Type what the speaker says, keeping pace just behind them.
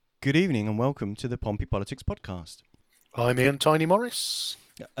Good evening and welcome to the Pompey Politics Podcast. I'm Ian Tiny Morris.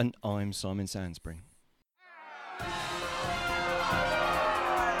 And I'm Simon Sansbury.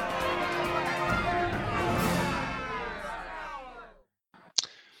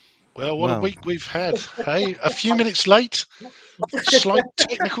 Well, what a week we've had. Hey, a few minutes late, slight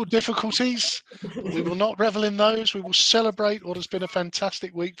technical difficulties. We will not revel in those. We will celebrate what has been a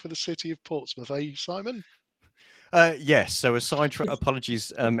fantastic week for the city of Portsmouth. Eh, Simon? Yes, so aside from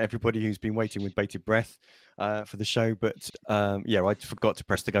apologies, everybody who's been waiting with bated breath for the show, but I forgot to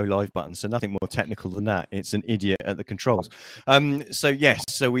press the go live button, so nothing more technical than that. It's an idiot at the controls. So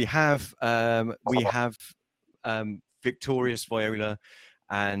we have victorious Viola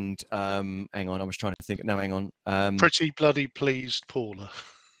and hang on, I was trying to think. No, hang on. Pretty bloody pleased Paula.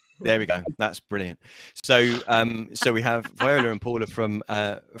 There we go. That's brilliant. So we have Viola and Paula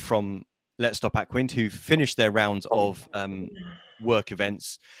from Let's Stop Aquind, who finished their rounds of work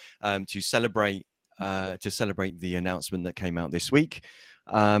events to celebrate the announcement that came out this week.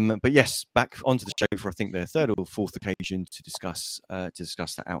 But yes, back onto the show for I think the third or fourth occasion to discuss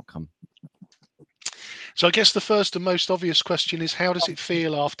that outcome. So I guess the first and most obvious question is, how does it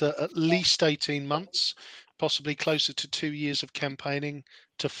feel after at least 18 months, possibly closer to 2 years of campaigning,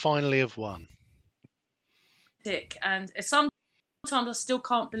 to finally have won? And sometimes I still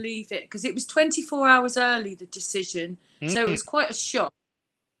can't believe it, because it was 24 hours early, the decision. So it was quite a shock.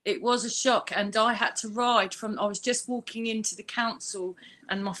 It was a shock. And I had to ride I was just walking into the council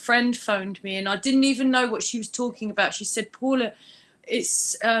and my friend phoned me and I didn't even know what she was talking about. She said, Paula,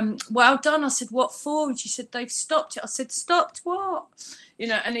 it's well done. I said, what for? And she said, they've stopped it. I said, stopped what?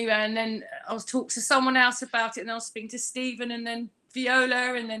 Anyway, and then I was talking to someone else about it and I was speaking to Stephen and then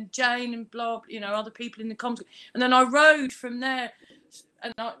Viola and then Jane and other people in the comms. And then I rode from there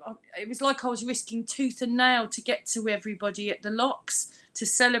and it was like I was risking tooth and nail to get to everybody at the locks to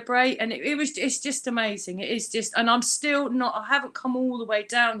celebrate. And it's just amazing. It is just, and I'm still not, I haven't come all the way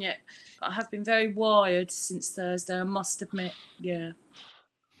down yet. I have been very wired since Thursday, I must admit. Yeah.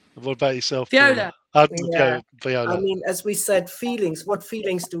 What about yourself, Viola? Viola. I mean, as we said, feelings. What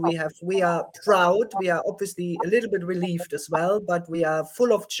feelings do we have? We are proud. We are obviously a little bit relieved as well, but we are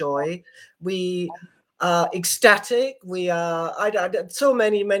full of joy. We are ecstatic. We are, so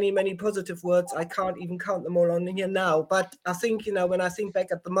many positive words. I can't even count them all on here now. But I think, when I think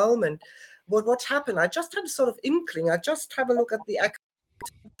back at the moment, what happened, I just had a sort of inkling. I just have a look at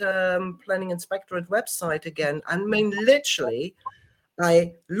the planning inspectorate website again. I mean, literally,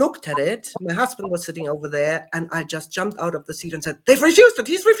 I looked at it. My husband was sitting over there, and I just jumped out of the seat and said, "They've refused it.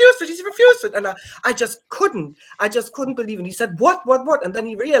 He's refused it. He's refused it." And I just couldn't believe it. And he said, "What?" And then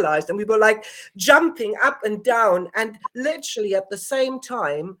he realized, and we were like jumping up and down, and literally at the same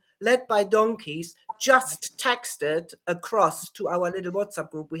time, led by donkeys, just texted across to our little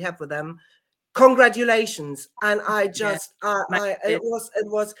WhatsApp group we have with them, "Congratulations." And I just, it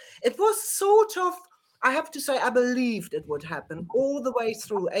was sort of, I have to say, I believed it would happen all the way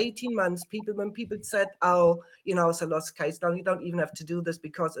through 18 months. When people said, "Oh, it's a lost case. No, you don't even have to do this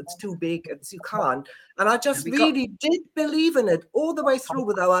because it's too big. You can't." And I just really did believe in it all the way through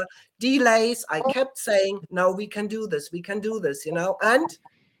with our delays. I kept saying, "No, we can do this. We can do this," and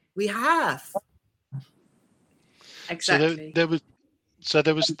we have. Exactly. So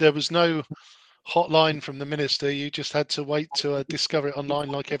there was no hotline from the minister. You just had to wait to discover it online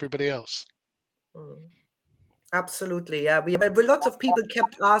like everybody else. Absolutely, yeah. Lots of people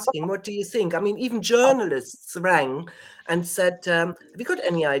kept asking, "What do you think?" I mean, even journalists rang and said, "Have you got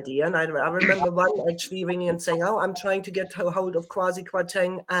any idea?" And I remember one actually ringing and saying, "Oh, I'm trying to get hold of Kwasi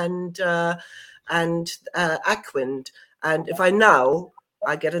Kwateng and Aquind, and if I know,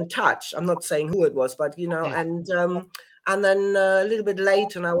 I get in touch." I'm not saying who it was, but and then a little bit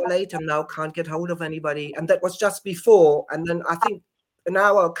later, an hour later, now can't get hold of anybody, and that was just before. And then I think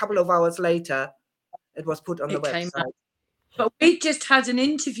a couple of hours later, it was put on the website. But we just had an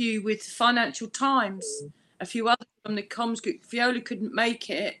interview with Financial Times, a few others from the comms group. Viola couldn't make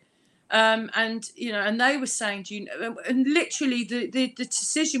it, and they were saying, and literally the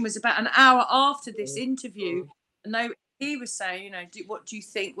decision was about an hour after this interview, and he was saying, what do you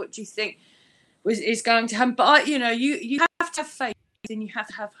think? What do you think is going to happen? But you have to have faith and you have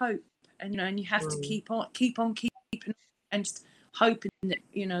to have hope, and you have to keep on keeping and just hoping that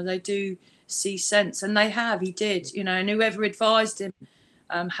they do see sense, and they have. He did, and whoever advised him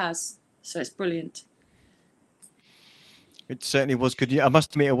has. So it's brilliant. It certainly was good. I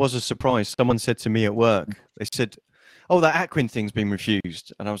must admit, it was a surprise. Someone said to me at work, they said, "Oh, that Aquind thing's been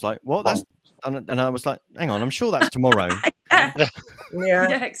refused," and I was like, "What?" And I was like, "Hang on, I'm sure that's tomorrow."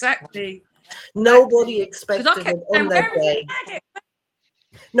 Yeah, exactly. Nobody expected it on that day.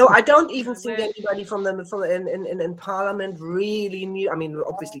 No, I don't even think anybody from in Parliament really knew. I mean,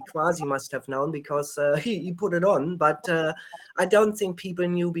 obviously Kwasi must have known because he put it on, but I don't think people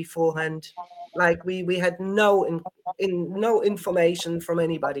knew beforehand. Like we had no information from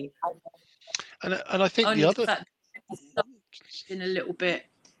anybody. And I think only the other fact in a little bit,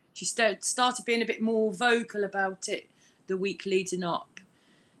 she started being a bit more vocal about it the week leading up,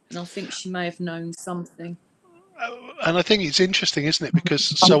 and I think she may have known something. And I think it's interesting, isn't it?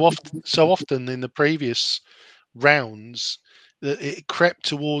 Because so often in the previous rounds, it crept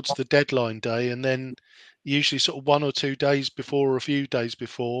towards the deadline day, and then usually sort of 1 or 2 days before, or a few days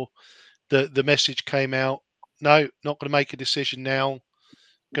before, the message came out. No, not going to make a decision now.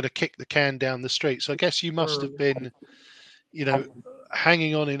 Going to kick the can down the street. So I guess you must have been,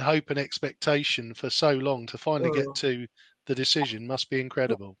 hanging on in hope and expectation for so long to finally get to the decision. Must be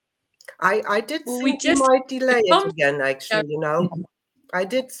incredible. I did think we might delay it again, actually, I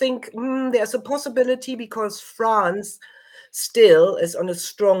did think there's a possibility because France still is on a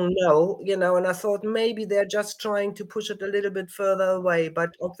strong no, and I thought maybe they're just trying to push it a little bit further away,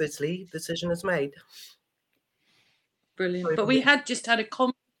 but obviously decision is made. Brilliant. But we had just had a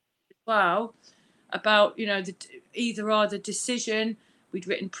comment as well about, either decision. We'd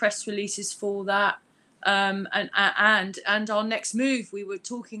written press releases for that. And our next move, we were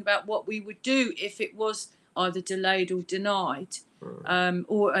talking about what we would do if it was either delayed or denied,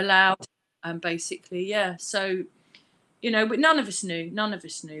 or allowed, basically, yeah. So, but none of us knew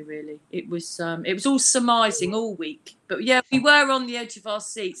really. It was all surmising all week. But yeah, we were on the edge of our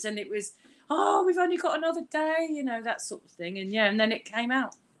seats, and it was, we've only got another day, that sort of thing. And then it came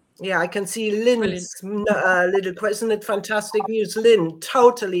out. Yeah, I can see Lynn's little question. Isn't it fantastic news? Lynn,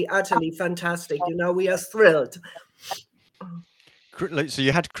 totally, utterly fantastic. We are thrilled. So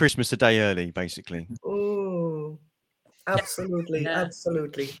you had Christmas a day early, basically. Absolutely,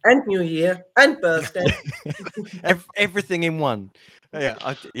 absolutely. And New Year and birthday. Everything in one.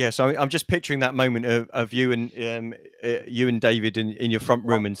 Yeah. So I'm just picturing that moment of you and David in your front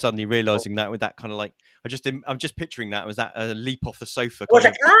room, and suddenly realizing that with that kind of like, I'm just picturing that. Was that a leap off the sofa?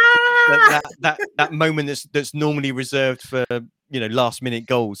 That moment that's normally reserved for last minute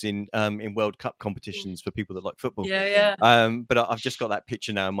goals in World Cup competitions for people that like football. Yeah. But I've just got that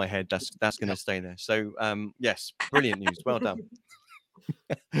picture now in my head. That's going to stay there. So yes, brilliant news. Well done.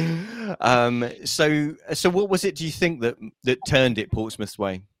 So what was it? Do you think that turned it Portsmouth's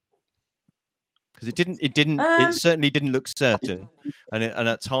way? Because it certainly didn't look certain, and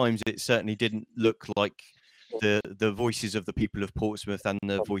at times it certainly didn't look like the voices of the people of Portsmouth and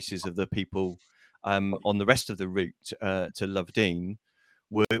the voices of the people on the rest of the route to Lovedene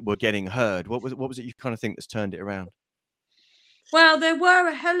were getting heard. What was it you kind of think that's turned it around? Well, there were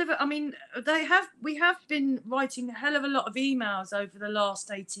a hell of a. I mean, we have been writing a hell of a lot of emails over the last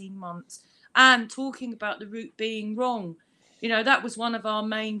 18 months and talking about the route being wrong. That was one of our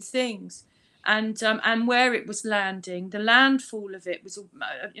main things. And where it was landing, the landfall of it was,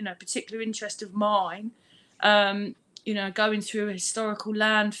 particular interest of mine. Going through a historical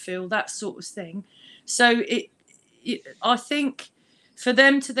landfill, that sort of thing. So I think for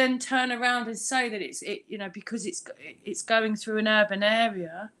them to then turn around and say that because it's going through an urban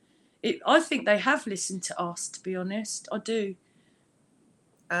area, I think they have listened to us. To be honest, I do.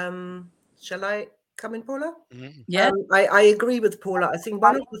 Shall I come in, Paula? Yeah. I agree with Paula. I think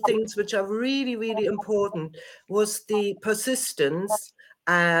one of the things which are really, really important was the persistence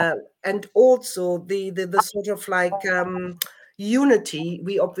and also the sort of like unity.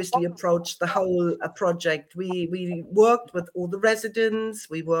 We obviously approached the whole project. We worked with all the residents.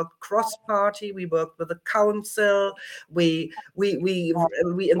 We worked cross-party. We worked with the council. We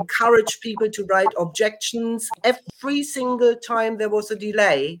encouraged people to write objections. Every single time there was a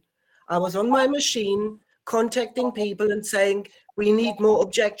delay, I was on my machine contacting people and saying, we need more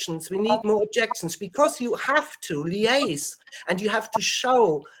objections. We need more objections, because you have to liaise and you have to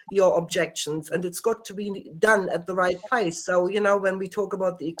show your objections, and it's got to be done at the right place. So, when we talk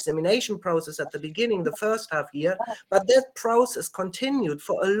about the examination process at the beginning, the first half year, but that process continued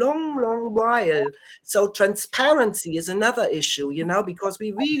for a long, long while. So transparency is another issue, because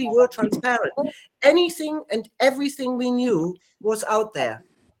we really were transparent. Anything and everything we knew was out there.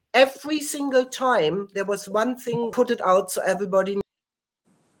 Every single time there was one thing, put it out so everybody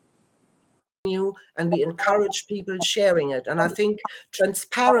knew, and we encourage people sharing it. And I think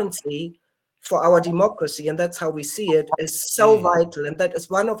transparency for our democracy, and that's how we see it, is so vital. And that is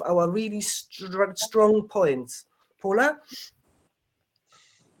one of our really strong points. Paula?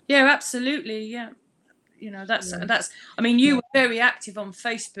 Yeah, absolutely. Yeah. That's, I mean, you were very active on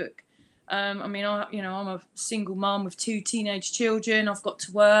Facebook I mean, I'm a single mom with 2 teenage children. I've got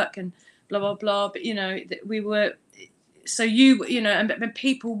to work and blah blah blah. But we were. So and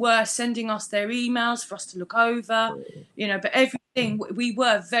people were sending us their emails for us to look over, but everything, we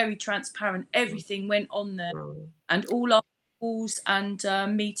were very transparent. Everything went on there, and all our calls and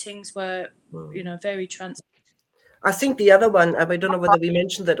meetings were, very transparent. I think the other one, I don't know whether we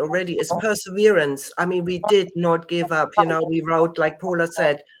mentioned that already, is perseverance. I mean, we did not give up. We wrote, like Paula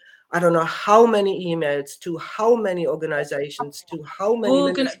said, I don't know how many emails to how many organizations, to how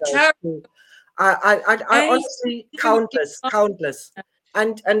many ministers. I honestly, countless.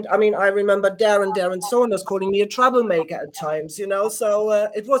 And I mean, I remember Darren Saunders calling me a troublemaker at times, so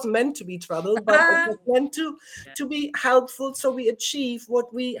it wasn't meant to be trouble, but it was meant to be helpful, so we achieve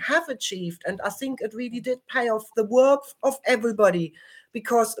what we have achieved. And I think it really did pay off, the work of everybody,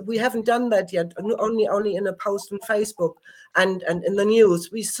 because we haven't done that yet, only in a post on Facebook and in the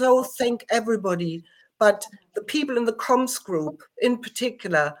news. We so thank everybody, but the people in the comms group in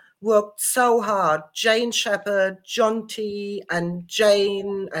particular worked so hard. Jane Shepherd, John T, and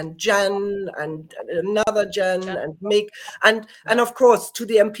Jane and Jen and another Jen and Mick, and of course to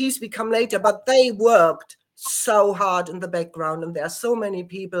the MPs we come later, but they worked so hard in the background, and there are so many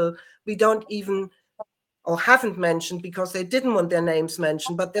people we don't even or haven't mentioned because they didn't want their names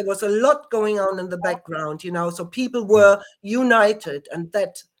mentioned, but there was a lot going on in the background, so people were united, and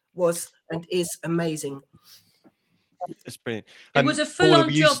that was and is amazing. It's brilliant. It was a full-on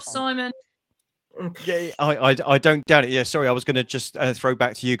job, Simon. Yeah, I don't doubt it. Yeah, sorry, I was going to just throw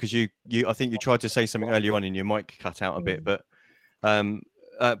back to you because you I think you tried to say something earlier on and your mic cut out a bit, but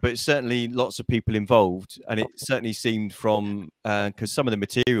certainly lots of people involved, and it certainly seemed from because some of the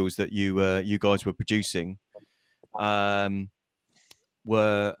materials that you guys were producing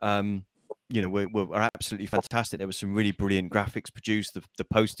were absolutely fantastic. There was some really brilliant graphics produced. The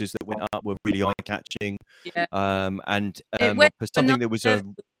posters that went up were really eye-catching. Yeah. And for something that was a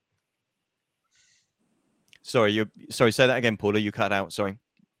sorry, say that again, Paula. You cut out. Sorry.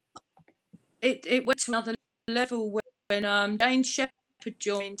 It went to another level when Jane Shepherd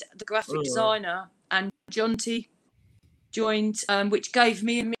joined, the graphic designer, and John T joined, which gave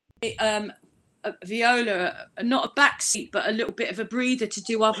me Viola not a backseat but a little bit of a breather to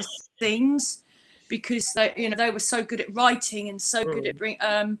do other things, because they were so good at writing and so good at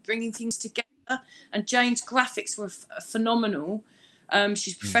bringing things together. And Jane's graphics were phenomenal.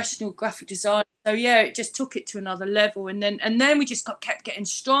 She's a professional graphic designer, so yeah, it just took it to another level. And then we just kept getting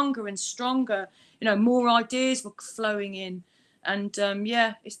stronger and stronger. More ideas were flowing in, and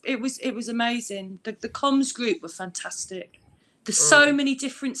it was amazing. The comms group were fantastic. There's so many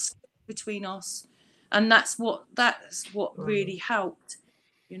differences between us, and that's what really helped.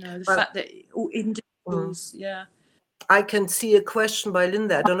 The fact that all individuals, I can see a question by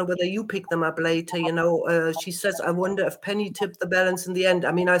Linda. I don't know whether you pick them up later. She says, I wonder if Penny tipped the balance in the end.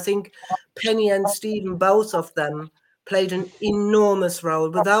 I mean, I think Penny and Stephen, both of them, played an enormous role.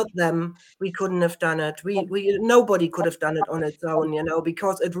 Without them, we couldn't have done it. Nobody could have done it on its own,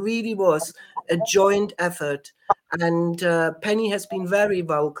 because it really was a joint effort. And Penny has been very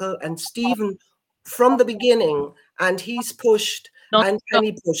vocal, and Stephen from the beginning, and he's pushed. And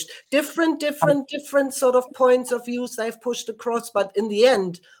Penny pushed different sort of points of views they've pushed across, but in the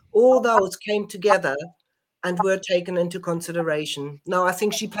end, all those came together and were taken into consideration. Now, I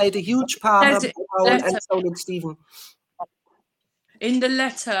think she played a huge part of the role, and so did Stephen. In the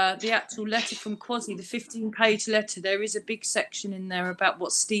letter, the actual letter from Kwasi, the 15-page letter, there is a big section in there about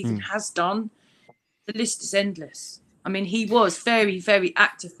what Stephen has done. The list is endless. I mean, he was very, very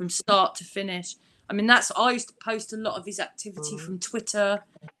active from start to finish. I mean, I used to post a lot of his activity from Twitter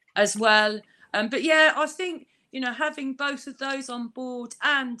as well. But yeah, I think, having both of those on board,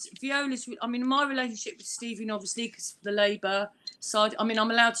 and Viola's, I mean, my relationship with Stephen, obviously, because the Labour side, I mean,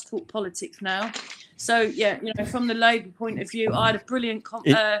 I'm allowed to talk politics now. So yeah, from the Labour point of view, I had a brilliant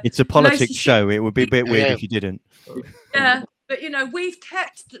it's a politics show. It would be a bit weird if you didn't. Yeah. But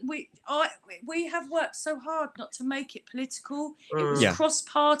we have worked so hard not to make it political. It was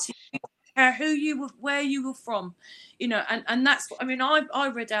cross-party. Who you were, where you were from, and that's what I mean. I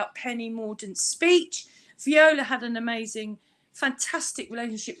read out Penny Mordaunt's speech. Viola had an amazing, fantastic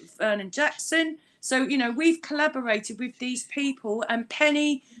relationship with Vernon Jackson. So we've collaborated with these people, and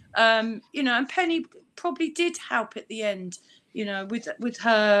Penny, and Penny probably did help at the end, with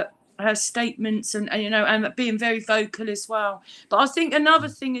her statements and being very vocal as well. But I think another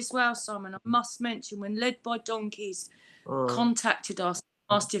thing as well, Simon, I must mention, when Led by Donkeys contacted us,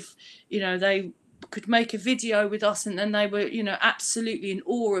 asked if they could make a video with us, and then they were absolutely in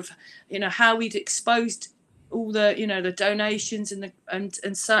awe of how we'd exposed all the, you know, the donations and the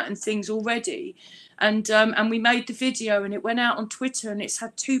and certain things already, and we made the video and it went out on Twitter and it's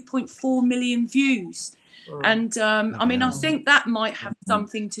had 2.4 million views. And I mean, I think that might have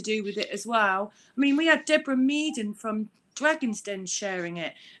something to do with it as well. I mean, we had Deborah Meaden from Dragon's Den sharing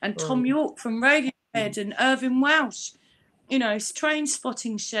it, and Tom York from Radiohead, and Irvin Welsh, you know, Train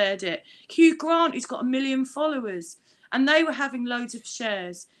Spotting shared it. Hugh Grant, who's got 1 million followers, and they were having loads of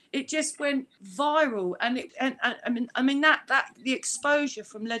shares. It just went viral, and I mean that the exposure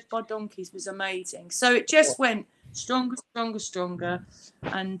from Led by Donkeys was amazing. So it just went stronger,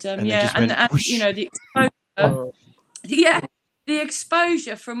 and yeah, and you know, the exposure, the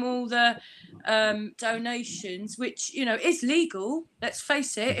exposure from all the donations, which, you know, is legal. Let's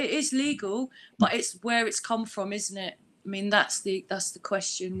face it, it is legal, but it's where it's come from, isn't it? I mean, that's the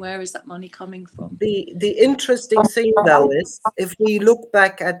question. Where is that money coming from? The interesting thing, though, is if we look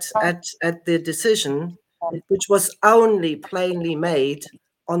back at the decision, which was only plainly made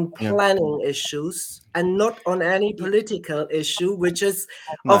on planning issues and not on any political issue, which is,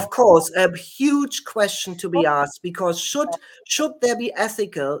 of course, a huge question to be asked, because should there be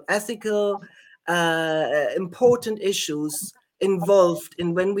ethical important issues involved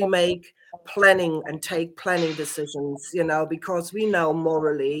in when we make planning and take planning decisions, you know, because we know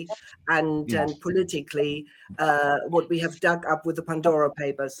morally and politically what we have dug up with the Pandora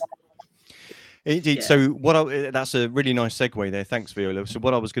Papers. Indeed. Yeah. So that's a really nice segue there. Thanks, Viola. So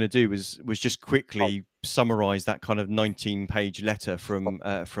what I was going to do was just quickly summarize that kind of 19-page letter from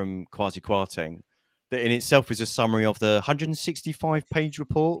Kwasi Kwateng. That in itself is a summary of the 165-page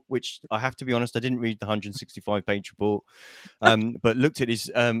report, which I have to be honest, I didn't read the 165-page report, but looked at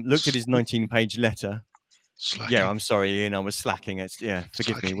his 19-page letter. Slacking. Yeah, I'm sorry, Ian, I was slacking.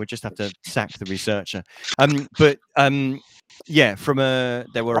 Forgive me. We'll just have to sack the researcher. Yeah,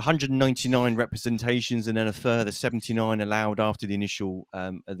 there were 199 representations, and then a further 79 allowed after the initial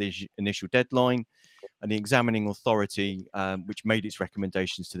deadline. And the examining authority, which made its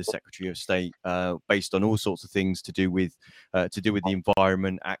recommendations to the Secretary of State based on all sorts of things to do with the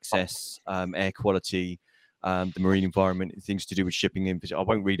environment, access, air quality, the marine environment, things to do with shipping. I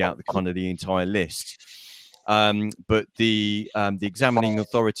won't read out the entire list, but the examining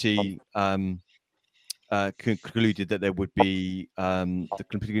authority concluded that there would be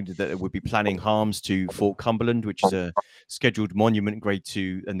planning harms to Fort Cumberland, which is a scheduled monument grade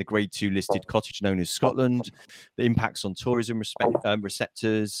 2 and the grade 2 listed cottage known as Scotland. The impacts on tourism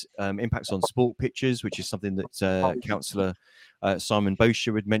receptors, impacts on sport pitches, which is something that Councillor Simon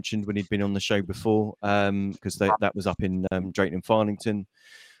Bosher had mentioned when he'd been on the show before, because that was up in Drayton and Farlington,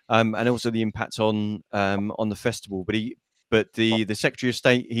 and also the impact on the festival. But the Secretary of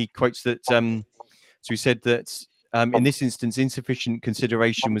State, he quotes that. So he said that in this instance, insufficient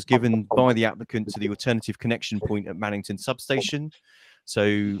consideration was given by the applicant to the alternative connection point at Mannington substation. So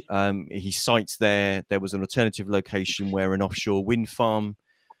he cites there was an alternative location where an offshore wind farm,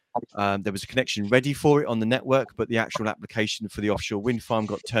 there was a connection ready for it on the network, but the actual application for the offshore wind farm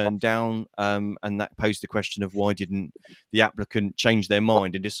got turned down, and that posed the question of why didn't the applicant change their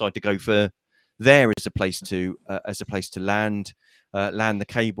mind and decide to go for there as a place to land the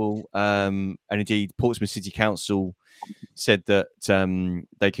cable, and indeed Portsmouth City Council said that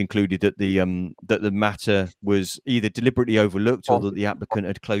they concluded that the matter was either deliberately overlooked or that the applicant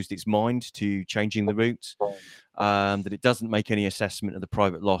had closed its mind to changing the route, that it doesn't make any assessment of the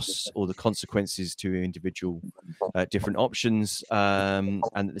private loss or the consequences to individual different options, and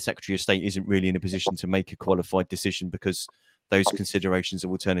that the Secretary of State isn't really in a position to make a qualified decision because those considerations of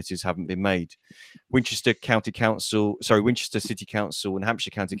alternatives haven't been made. Winchester City Council and Hampshire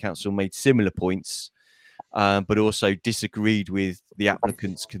County Council made similar points, but also disagreed with the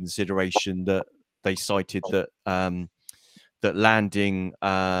applicant's consideration that they cited that that landing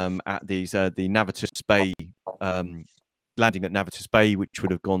at the Navitus Bay, landing at Navitus Bay, which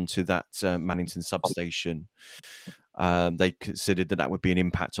would have gone to that Mannington substation. They considered that would be an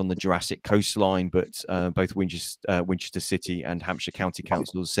impact on the Jurassic coastline, but both Winchester City and Hampshire County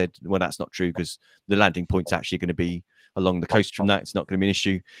Council said, well, that's not true because the landing point's actually going to be along the coast from that. It's not going to be an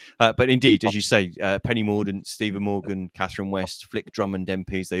issue. But indeed, as you say, Penny Mordaunt, Stephen Morgan, Catherine West, Flick Drummond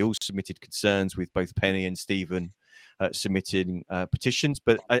MPs, they all submitted concerns, with both Penny and Stephen submitting petitions.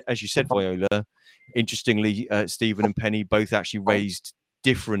 But as you said, Viola, interestingly, Stephen and Penny both actually raised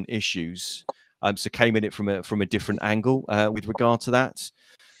different issues. So came at it from a different angle with regard to that.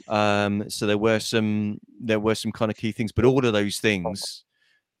 So there were some kind of key things, but all of those things,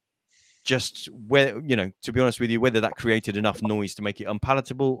 just where, to be honest with you, whether that created enough noise to make it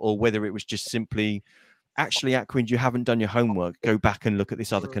unpalatable, or whether it was just simply, actually, Aquind, you haven't done your homework. Go back and look at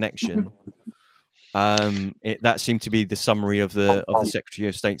this other connection. That seemed to be the summary of the Secretary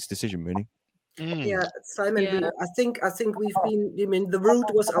of State's decision, really. Yeah, Simon. Yeah. I think we've been. I mean, the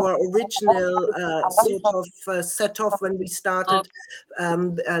route was our original sort of set off when we started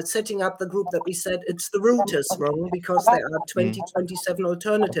setting up the group. That we said it's the route is wrong because there are 27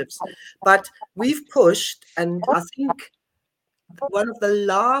 alternatives. But we've pushed, and I think one of the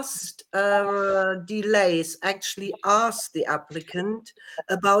last delays actually asked the applicant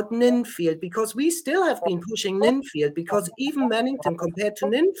about Ninfield, because we still have been pushing Ninfield, because even Mannington compared to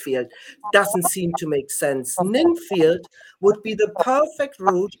Ninfield doesn't seem to make sense. Ninfield would be the perfect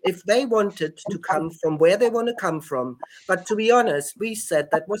route if they wanted to come from where they want to come from. But to be honest, we said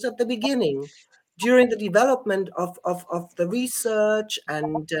that was at the beginning. During the development of the research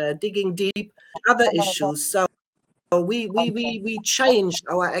and digging deep, other issues. So we changed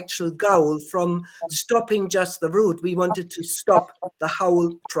our actual goal from stopping just the route. We wanted to stop the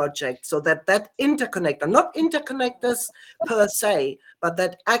whole project, so that interconnector, not interconnectors per se, but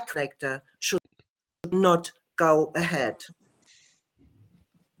that connector should not go ahead.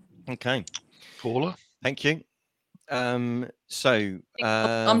 Okay, Paula. Thank you. I'm just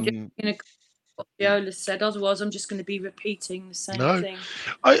going to what Viola said. Otherwise, I'm just going to be repeating the same thing.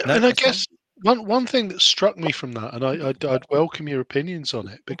 I guess one thing that struck me from that, and I'd welcome your opinions on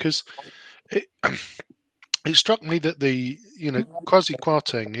it, because it struck me that Kwasi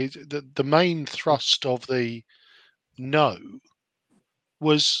Kwateng, the main thrust of the no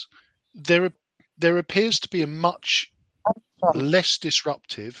was there appears to be a much less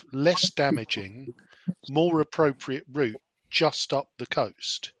disruptive, less damaging, more appropriate route just up the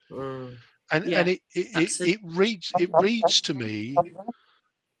coast. And it reads to me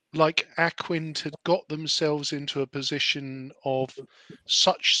like Aquind had got themselves into a position of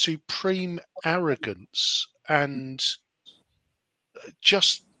such supreme arrogance and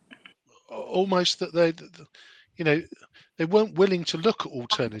just almost that they weren't willing to look at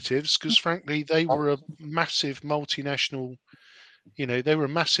alternatives, because frankly they were a massive multinational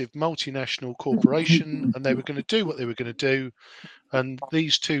corporation, and they were going to do what they were going to do, and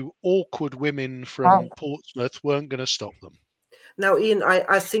these two awkward women from Portsmouth weren't going to stop them. Now, Ian,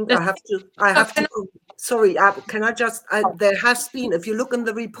 I think I have to. Sorry, can I just? There has been, if you look in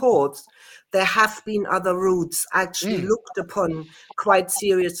the reports, there have been other routes actually looked upon quite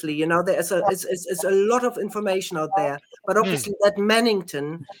seriously. There's a lot of information out there, but obviously that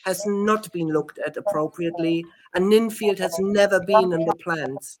Mannington has not been looked at appropriately, and Ninfield has never been in the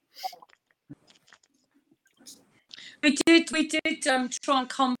plans. We did try and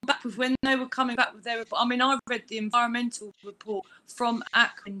come back with, when they were coming back with their report. I mean, I read the environmental report from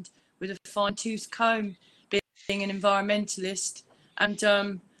Aquind with a fine-tooth comb, being an environmentalist, and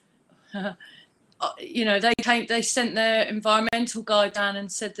they sent their environmental guy down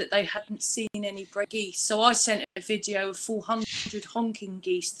and said that they hadn't seen any bred geese. So I sent a video of 400 honking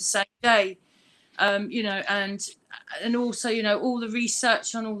geese the same day, and also all the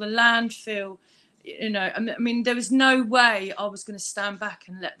research on all the landfill. I mean, there was no way I was going to stand back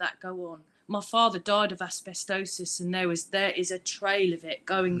and let that go on. My father died of asbestosis, and there is a trail of it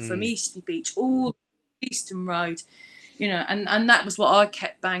going from Eastern Beach all Eastern Road, and that was what I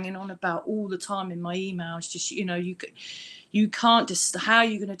kept banging on about all the time in my emails. Just you can't just, how are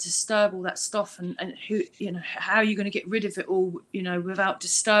you going to disturb all that stuff, and who how are you going to get rid of it all without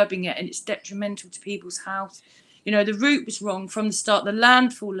disturbing it, and it's detrimental to people's health. The route was wrong from the start. The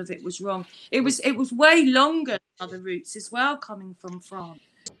landfall of it was wrong. It was way longer than other routes as well, coming from France.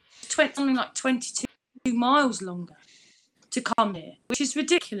 Something like 22 miles longer to come here, which is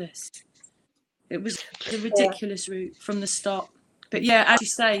ridiculous. It was a ridiculous route from the start. But yeah, as you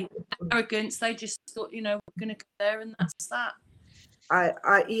say, arrogance. They just thought, we're going to go there, and that's that.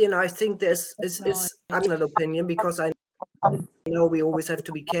 Ian, I think this is an opinion, because I know we always have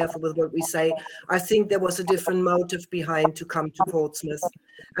to be careful with what we say. I think there was a different motive behind to come to Portsmouth.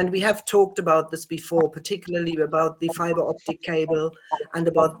 And we have talked about this before, particularly about the fiber optic cable and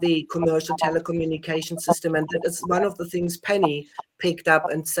about the commercial telecommunication system. And that is one of the things Penny picked up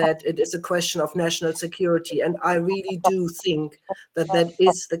and said it is a question of national security. And I really do think that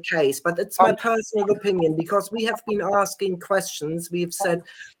is the case. But it's my personal opinion, because we have been asking questions. We've said,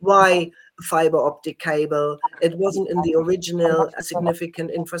 why fiber optic cable? It wasn't in the original significant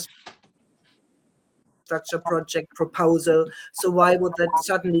infrastructure project proposal, so why would that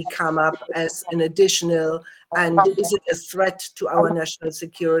suddenly come up as an additional, and is it a threat to our national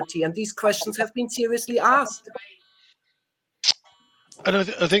security? And these questions have been seriously asked. And I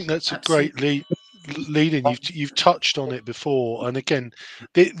think that's a great lead-in. You've touched on it before, and again,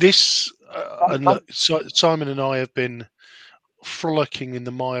 this and look, Simon and I have been frolicking in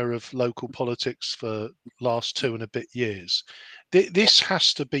the mire of local politics for last 2 and a bit years, this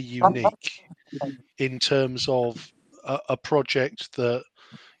has to be unique in terms of a project that,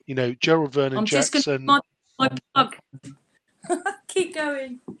 you know, Gerald Vernon I'm just Jackson. going to my plug. Keep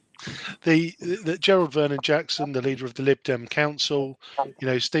going. The Gerald Vernon Jackson, the leader of the Lib Dem Council, you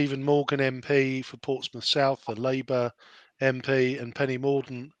know, Stephen Morgan MP for Portsmouth South, the Labour MP, and Penny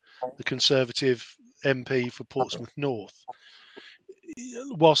Mordaunt, the Conservative MP for Portsmouth North.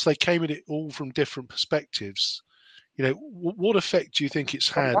 Whilst they came at it all from different perspectives, you know, what effect do you think it's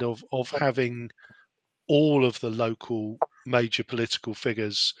had of having all of the local major political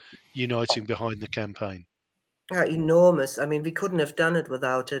figures uniting behind the campaign? Enormous. I mean, we couldn't have done it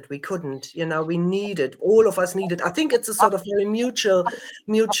without it. We couldn't, you know, we needed, all of us needed. I think it's a sort of very mutual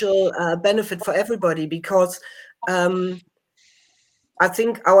benefit for everybody, because I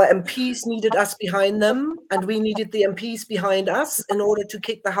think our MPs needed us behind them, and we needed the MPs behind us in order to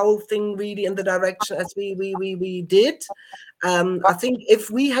kick the whole thing really in the direction as we did. I think if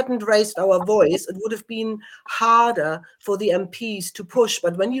we hadn't raised our voice, it would have been harder for the MPs to push.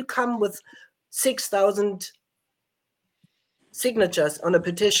 But when you come with 6,000 signatures on a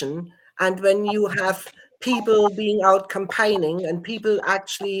petition, and when you have people being out campaigning and people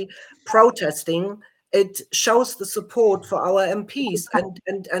actually protesting, it shows the support for our MPs,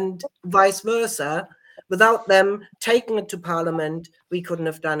 and vice versa. Without them taking it to Parliament, we couldn't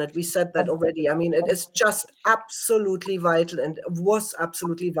have done it. We said that already. I mean, it is just absolutely vital, and was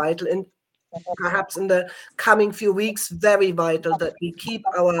absolutely vital, and perhaps in the coming few weeks, very vital, that we keep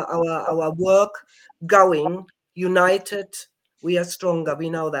our work going, united. We are stronger. We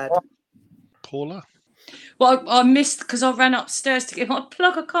know that. Paula? Well, I missed, because I ran upstairs to get my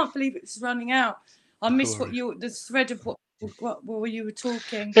plug. I can't believe it's running out. I missed the thread of what you were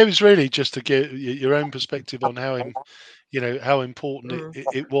talking. It was really just to give your own perspective on how, you know, how important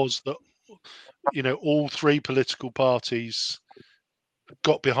it was that, you know, all three political parties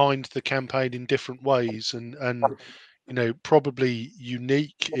got behind the campaign in different ways, and you know, probably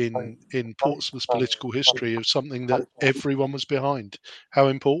unique in Portsmouth's political history of something that everyone was behind. How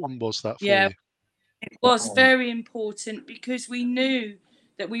important was that for you? It was very important, because we knew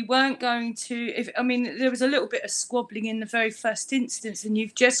that we weren't going to, there was a little bit of squabbling in the very first instance, and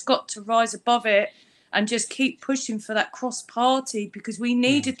you've just got to rise above it and just keep pushing for that cross-party, because we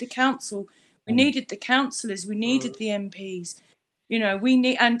needed the council, we needed the councillors, we needed the MPs, you know, we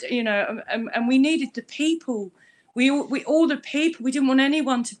needed the people. We all the people. We didn't want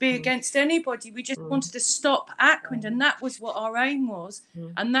anyone to be against anybody. We just wanted to stop Aquind, and that was what our aim was.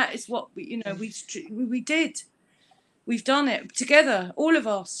 And that is what we did. We've done it together, all of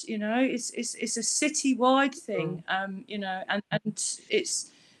us. You know, it's a citywide thing. You know, and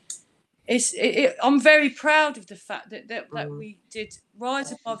I'm very proud of the fact that we did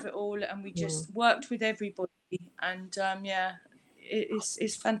rise above it all, and we just worked with everybody. And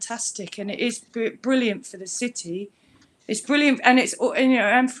it's fantastic, and it is brilliant for the city. It's brilliant, and it's, you know,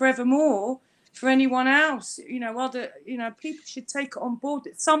 and forevermore for anyone else. You know, other, you know, people should take it on board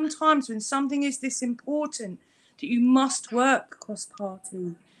that sometimes when something is this important, that you must work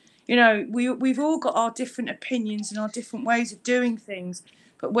cross-party. You know, we've all got our different opinions and our different ways of doing things,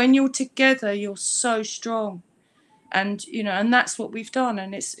 but when you're together, you're so strong, and you know, and that's what we've done,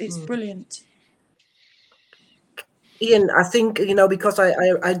 and it's brilliant. Ian, I think, you know, because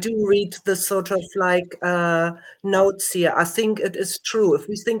I do read the sort of like notes here, I think it is true. If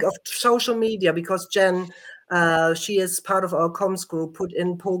we think of social media, because Jen, she is part of our comms group, put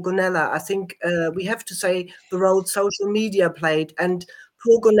in Paul Gonella, I think we have to say the role social media played. And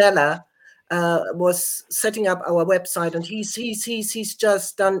Paul Gonella was setting up our website, and he's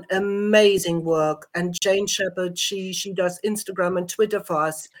just done amazing work. And Jane Shepherd, she does Instagram and Twitter for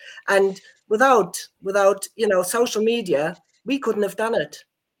us. And without you know, social media, we couldn't have done it.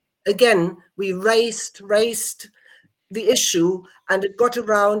 Again, we raised the issue, and it got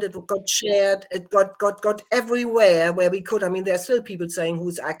around, it got shared, it got everywhere where we could. I mean, there are still people saying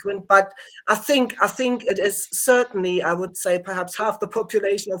who's Aquind, but I think it is certainly, I would say, perhaps half the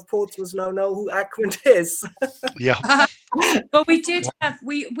population of Portsmouth now know who Aquind is. Yeah. But we did have,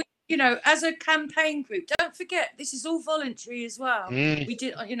 we you know, as a campaign group, don't forget, this is all voluntary as well. We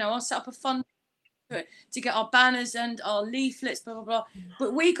did, you know, I set up a fund to get our banners and our leaflets, blah, blah, blah.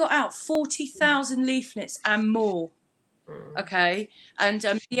 But we got out 40,000 leaflets and more. Okay. And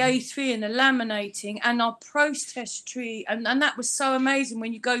the A3 and the laminating and our protest tree. And that was so amazing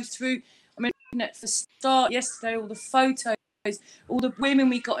when you go through. I mean, for start yesterday, all the photos, all the women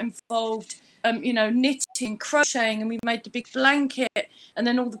we got involved, knitting, crocheting, and we made the big blanket, and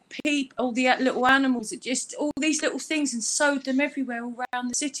then all the little animals, all these little things, and sewed them everywhere all around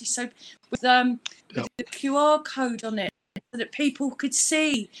the city. So with the QR code on it, so that people could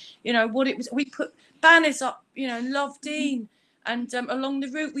see, what it was. We put banners up, Love Dean. And along the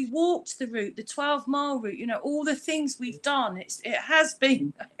route, we walked the route, the 12-mile route, all the things we've done. It has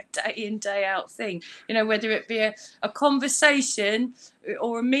been a day in, day out thing, whether it be a conversation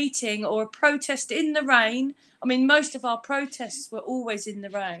or a meeting or a protest in the rain. I mean, most of our protests were always in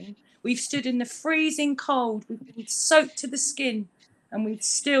the rain. We've stood in the freezing cold. We've been soaked to the skin, and we've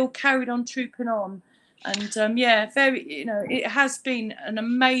still carried on trooping on. And it has been an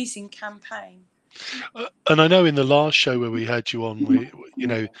amazing campaign. And I know in the last show where we had you on,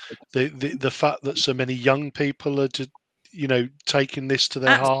 the fact that so many young people are, taking this to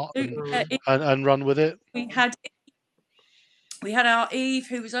their heart and run with it. We had our Eve,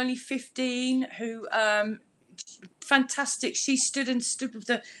 who was only 15, who fantastic. She stood with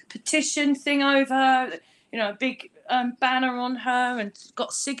the petition thing over her, a big banner on her, and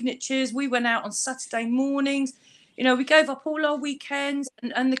got signatures. We went out on Saturday mornings. We gave up all our weekends,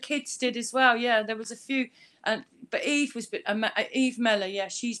 and the kids did as well. Yeah, there was a few, but Eve Meller,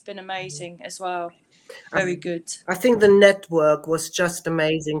 she's been amazing as well. Very good. I think the network was just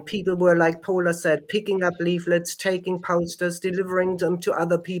amazing. People were, like Paula said, picking up leaflets, taking posters, delivering them to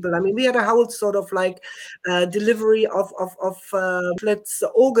other people. I mean, we had a whole sort of delivery of leaflets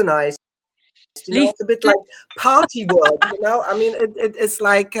organized. It's a bit like party work, I mean, it's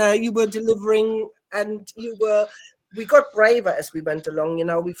like you were delivering, and we got braver as we went along.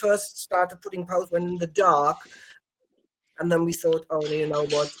 We first started putting posters in the dark, and then we thought, oh, you know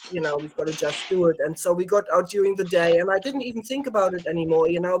what, we've got to just do it. And so we got out during the day, and I didn't even think about it anymore,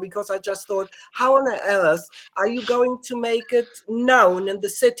 because I just thought, how on earth are you going to make it known in the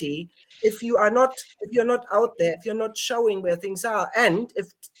city if you're not out there, if you're not showing where things are? And if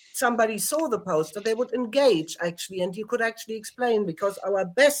somebody saw the poster, they would engage actually, and you could actually explain, because our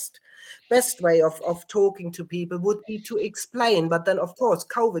best way of talking to people would be to explain. But then, of course,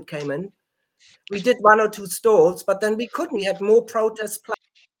 COVID came in. We did 1 or 2 stalls, but then we couldn't. We had more protests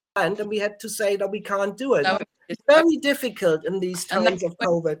planned, and we had to say that we can't do it. It's very difficult in these times of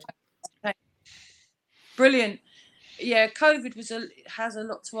COVID. Brilliant. Yeah, COVID has a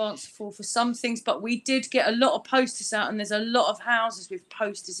lot to answer for some things, but we did get a lot of posters out, and there's a lot of houses with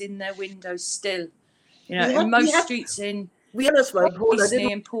posters in their windows still. In most streets in. We had as well, Paula,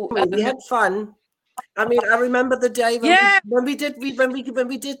 we had fun. I mean, I remember the day when we did.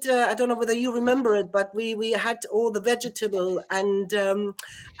 I don't know whether you remember it, but we had all the vegetable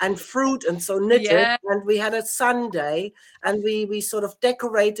and fruit and so knitted, and we had a Sunday, and we sort of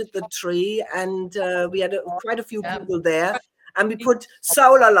decorated the tree, and we had quite a few people there, and we put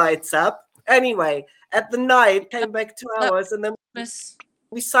solar lights up. Anyway, at the night, came back 2 hours, and then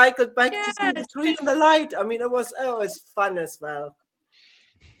we cycled back to see the tree and the light. I mean, it was fun as well.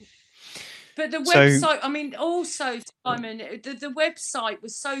 But the website, I mean, also, Simon, the website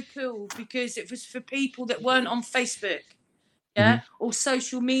was so cool because it was for people that weren't on Facebook, or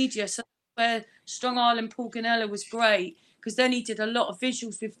social media. So where Strong Island Paul Ganella was great, because then he did a lot of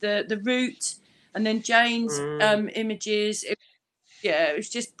visuals with the route, and then Jane's images. It was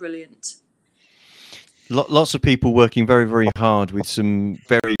just brilliant. Lots of people working very, very hard with some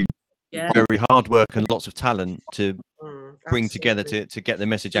very hard work and lots of talent to bring together to get the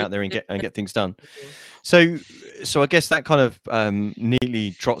message out there and get things done. So I guess that kind of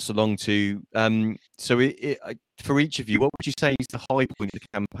neatly trots along to for each of you, what would you say is the high point of the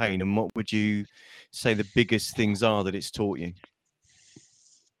campaign, and what would you say the biggest things are that it's taught you?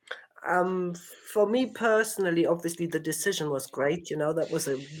 For me personally, obviously the decision was great. That was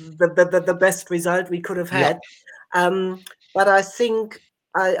the best result we could have had. But I think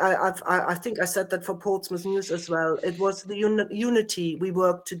I think I said that for Portsmouth News as well. It was the unity we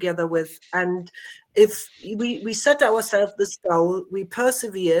worked together with, and if we set ourselves this goal, we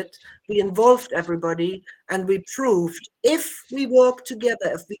persevered, we involved everybody, and we proved if we work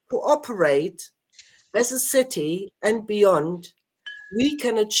together, if we cooperate as a city and beyond, we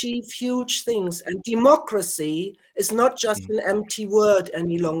can achieve huge things. And democracy is not just an empty word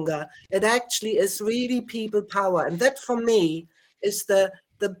any longer. It actually is really people power, and that for me is the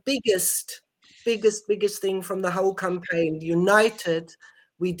biggest thing from the whole campaign. United,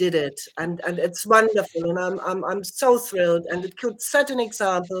 we did it, and it's wonderful, and I'm so thrilled. And it could set an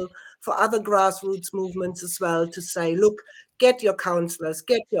example for other grassroots movements as well, to say, look, get your councillors,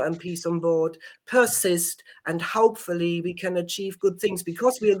 get your MPs on board, persist, and hopefully we can achieve good things,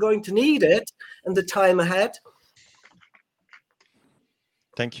 because we are going to need it in the time ahead.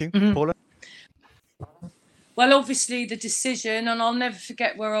 Thank you, Paula. Well, obviously the decision, and I'll never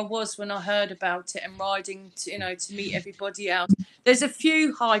forget where I was when I heard about it and riding to, to meet everybody else. There's a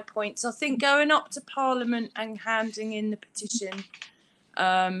few high points. I think going up to Parliament and handing in the petition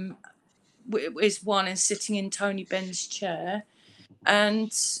is one, and sitting in Tony Benn's chair.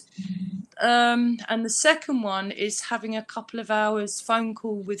 And the second one is having a couple of hours phone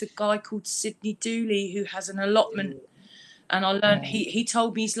call with a guy called Sidney Dooley, who has an allotment. And I learned he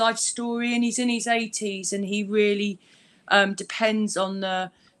told me his life story, and he's in his 80s, and he really depends on the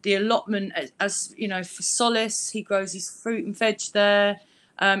allotment as for solace. He grows his fruit and veg there.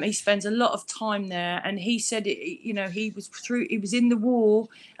 He spends a lot of time there, and he said he was in the war,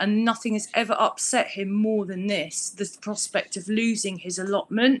 and nothing has ever upset him more than the prospect of losing his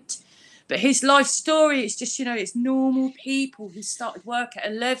allotment. But his life story is just, it's normal people who started work at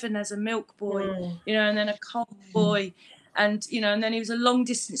 11 as a milk boy, and then a coal boy. And and then he was a long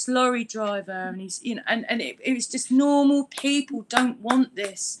distance lorry driver, and he's and it was just normal people don't want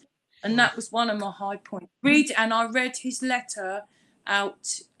this, and that was one of my high points. I read his letter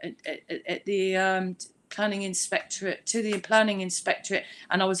out at the planning inspectorate,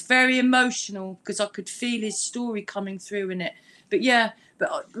 and I was very emotional because I could feel his story coming through in it. But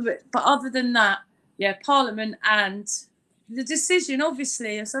but other than that, Parliament and the decision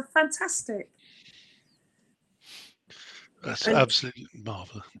obviously is so fantastic. That's absolutely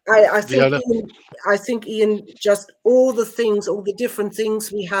marvelous. I think Ian, just all the different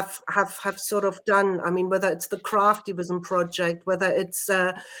things we have sort of done. I mean, whether it's the craftivism project, whether it's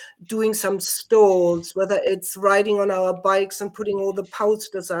doing some stalls, whether it's riding on our bikes and putting all the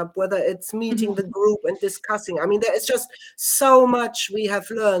posters up, whether it's meeting the group and discussing. I mean, there is just so much we have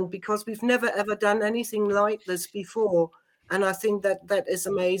learned because we've never ever done anything like this before. And I think that is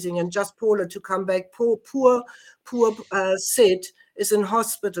amazing. And just Paula, to come back, poor Sid is in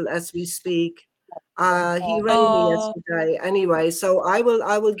hospital as we speak. He rang me yesterday. Anyway, so I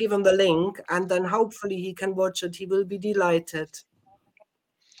will give him the link, and then hopefully he can watch it. He will be delighted.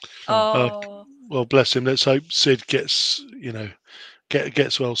 Well, bless him. Let's hope Sid gets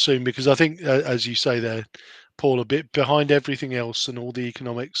well soon, because I think, as you say there, Paul, a bit behind everything else and all the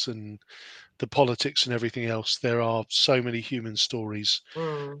economics and the politics and everything else, there are so many human stories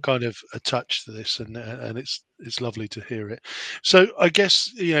kind of attached to this, and it's lovely to hear it. So I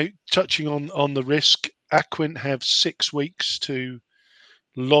guess, touching on the risk, Aquind have 6 weeks to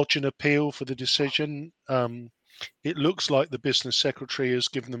lodge an appeal for the decision. It looks like the business secretary has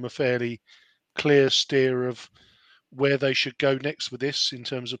given them a fairly clear steer of where they should go next with this in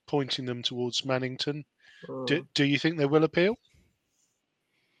terms of pointing them towards Mannington. Do you think they will appeal?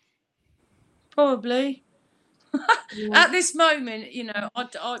 Probably. At this moment,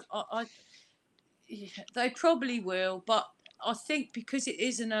 they probably will, but I think because it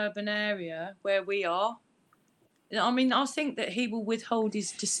is an urban area where we are, I think that he will withhold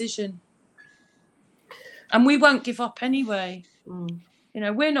his decision, and we won't give up anyway.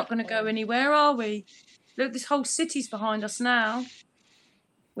 We're not going to go anywhere, are we? Look, this whole city's behind us now.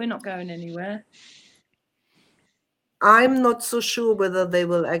 We're not going anywhere. I'm not so sure whether they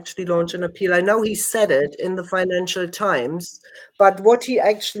will actually launch an appeal. I know he said it in the Financial Times, but what he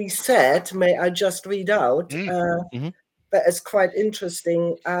actually said, may I just read out? That is quite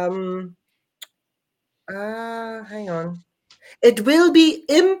interesting. Hang on. It will be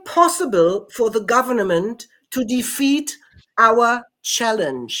impossible for the government to defeat our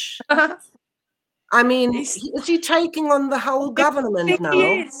challenge. I mean, is he taking on the whole government now?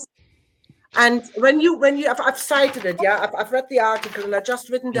 He is. And when I've cited it, I've read the article, and I've just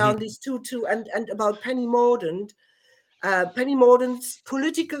written down these two, and about Penny Mordaunt. Penny Mordaunt's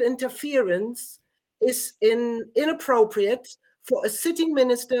political interference is inappropriate for a sitting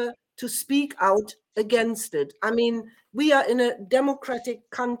minister to speak out against it. I mean, we are in a democratic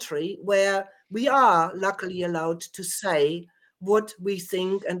country where we are luckily allowed to say what we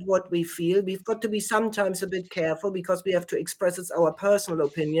think and what we feel. We've got to be sometimes a bit careful because we have to express our personal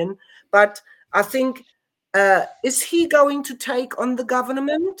opinion. But I think, is he going to take on the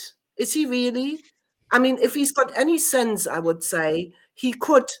government? Is he really? I mean, if he's got any sense, I would say he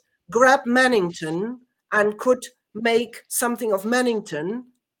could grab Mannington and could make something of Mannington.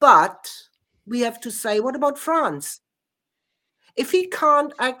 But we have to say, what about France? If he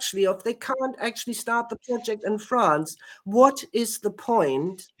can't actually, or if they can't actually start the project in France, what is the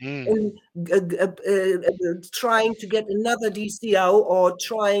point in trying to get another DCO or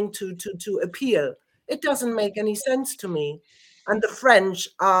trying to appeal? It doesn't make any sense to me. And the French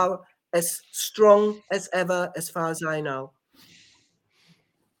are as strong as ever, as far as I know.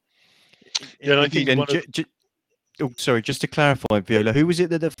 Yeah, I think sorry, just to clarify, Viola, who was it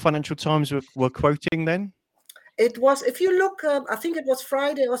that the Financial Times were quoting then? It was, if you look, I think it was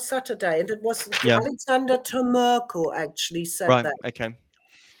Friday or Saturday, and it was Alexander Tomurko actually said that. Okay.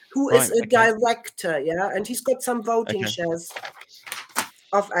 Who is a director, and he's got some voting shares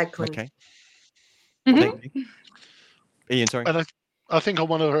of Aquind. Okay. Mhm. Ian, sorry. And I think on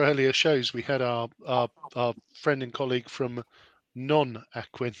one of our earlier shows we had our friend and colleague from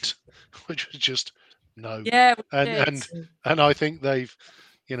non-Aquind, which was just no. Yeah, and I think they've,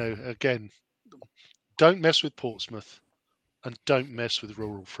 again, don't mess with Portsmouth and don't mess with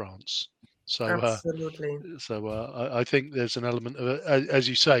rural France. So absolutely. I think there's an element of it, as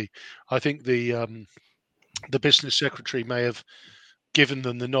you say. I think the business secretary may have given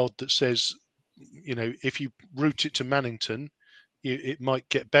them the nod that says, if you route it to Mannington, it might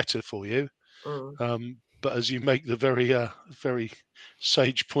get better for you. But as you make the very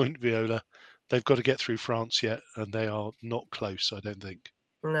sage point, Viola, they've got to get through France yet, and they are not close, I don't think.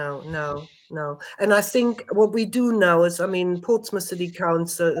 No. And I think what we do now is, Portsmouth City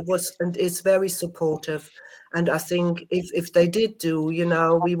Council was and is very supportive. And I think if they did do,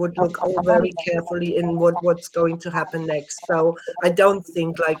 we would look all very carefully in what's going to happen next. So I don't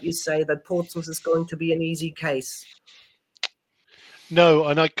think, like you say, that Portsmouth is going to be an easy case. No,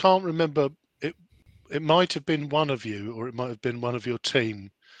 and I can't remember. It might have been one of you, or it might have been one of your team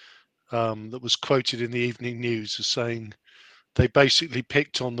that was quoted in the evening news as saying they basically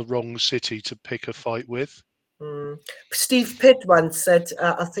picked on the wrong city to pick a fight with. Steve Pitt once said,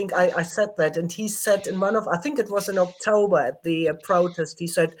 I think I said that, and he said in I think it was in October at the protest, he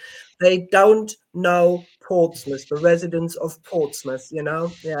said, they don't know Portsmouth, the residents of Portsmouth,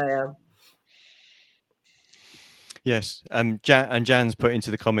 Yeah. Yes, and Jan's put into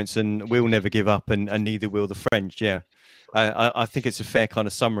the comments, and we'll never give up, and neither will the French. Yeah, I think it's a fair kind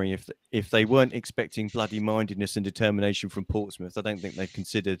of summary. If they weren't expecting bloody mindedness and determination from Portsmouth, I don't think they've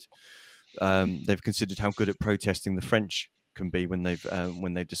considered how good at protesting the French can be when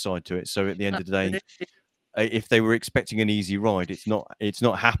they've decided to it. So at the end of the day, if they were expecting an easy ride, it's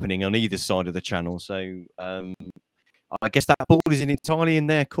not happening on either side of the channel. So I guess that ball is entirely in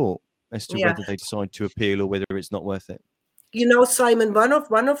their court as to whether they decide to appeal or whether it's not worth it. Simon, one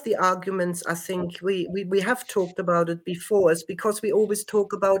of the arguments, I think we have talked about it before, is because we always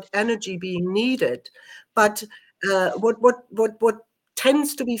talk about energy being needed, but what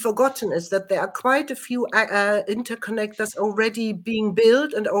tends to be forgotten is that there are quite a few interconnectors already being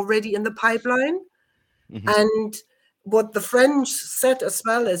built and already in the pipeline. And what the French said as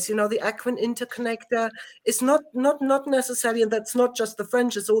well is, the Aquind interconnector is not necessarily, and that's not just the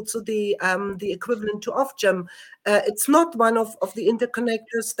French, it's also the equivalent to Ofgem. It's not one of the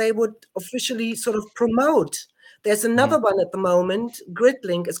interconnectors they would officially sort of promote. There's another one at the moment,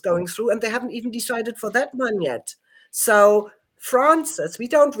 GridLink is going through, and they haven't even decided for that one yet. So France says we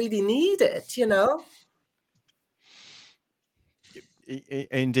don't really need it,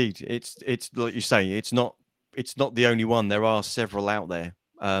 Indeed, it's like you say, it's not the only one. There are several out there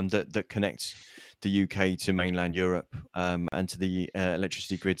that connect the UK to mainland Europe and to the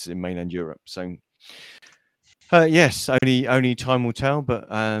electricity grids in mainland Europe. So yes, only time will tell. But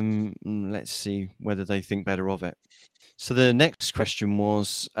let's see whether they think better of it. So the next question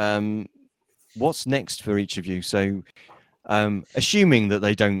was, what's next for each of you? So assuming that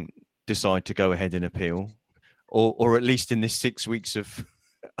they don't decide to go ahead and appeal, or at least in this 6 weeks of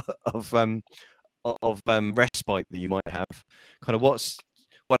respite that you might have, kind of what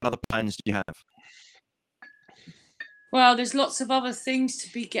other plans do you have? Well, there's lots of other things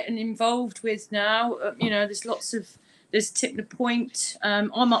to be getting involved with now. There's Tip the Point.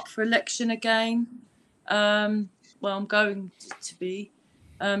 I'm up for election again. I'm going to be.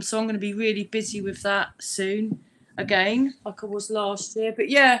 So I'm going to be really busy with that soon again, like I was last year. But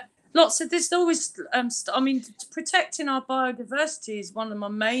yeah, there's always, protecting our biodiversity is one of my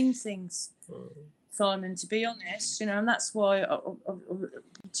main things, Simon, to be honest, and that's why I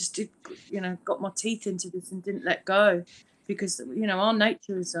just did, got my teeth into this and didn't let go, because, our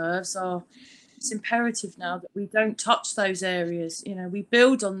nature reserves it's imperative now that we don't touch those areas. We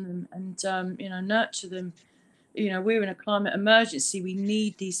build on them and, nurture them. We're in a climate emergency. We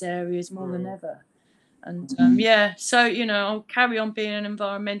need these areas more than ever. And so, I'll carry on being an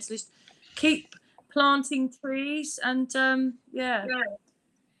environmentalist, keep planting trees, and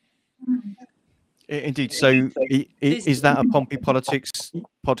Indeed. So is that a Pompey Politics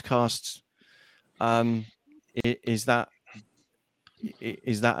podcast? Is that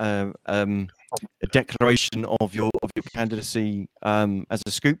a declaration of your candidacy as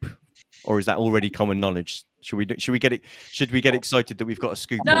a scoop, or is that already common knowledge? Should we get excited that we've got a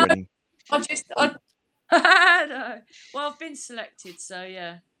scoop already? No. Well, I've been selected, so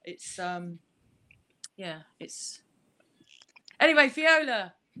yeah, it's it's. Anyway,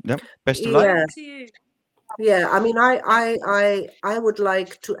 Viola. Yep. Best of luck. Yeah. To you. Yeah, I mean, I would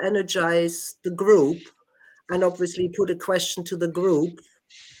like to energize the group, and obviously put a question to the group.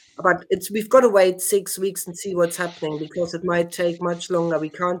 But we've got to wait 6 weeks and see what's happening, because it might take much longer. We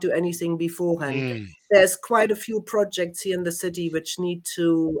can't do anything beforehand. There's quite a few projects here in the city which need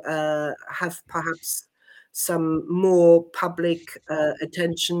to have perhaps some more public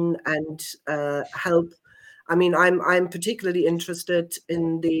attention and help. I mean, I'm particularly interested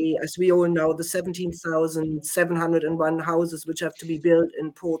in as we all know, the 17,701 houses which have to be built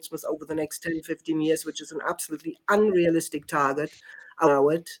in Portsmouth over the next 10, 15 years, which is an absolutely unrealistic target. I know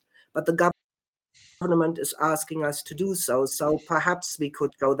it, but the government is asking us to do so. So perhaps we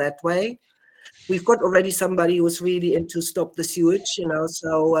could go that way. We've got already somebody who's really into stop the sewage,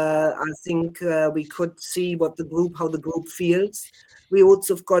 so I think we could see how the group feels. We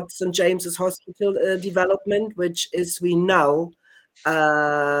also have got St. James's Hospital development, which is, we know,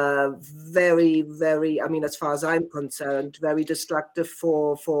 very, very, I mean, as far as I'm concerned, very destructive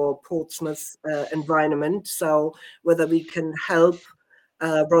for Portsmouth environment. So whether we can help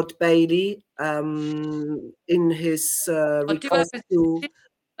Rod Bailey in his request to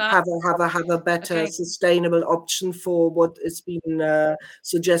have a better sustainable option for what has been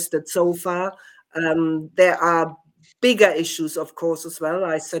suggested so far. There are bigger issues, of course, as well.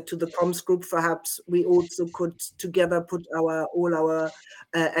 I said to the comms group, perhaps we also could together put all our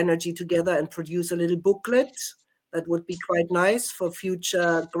energy together and produce a little booklet. That would be quite nice for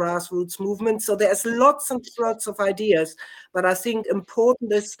future grassroots movements. So there's lots and lots of ideas, but I think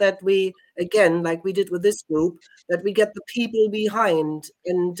important is that we, again, like we did with this group, that we get the people behind.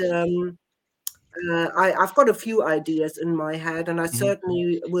 And I've got a few ideas in my head, and I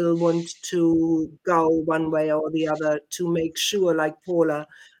certainly will want to go one way or the other to make sure, like Paula,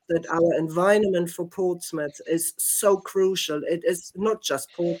 that our environment for Portsmouth is so crucial. It is not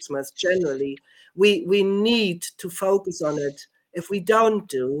just Portsmouth, generally. We need to focus on it. If we don't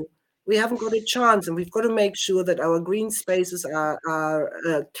we haven't got a chance, and we've got to make sure that our green spaces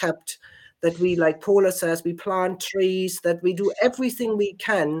are kept, that we, like Paula says, we plant trees, that we do everything we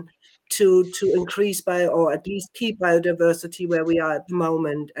can to increase or at least keep biodiversity where we are at the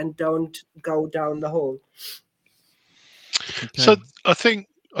moment, and don't go down the hole. Okay. So I think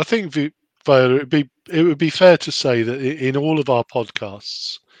Viola, it would be fair to say that in all of our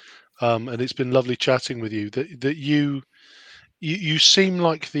podcasts, and it's been lovely chatting with you, that you seem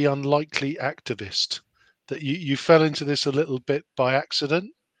like the unlikely activist, that you fell into this a little bit by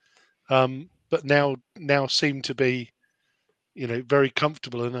accident, but now seem to be very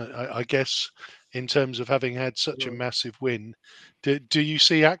comfortable. And I guess in terms of having had such a massive win, do you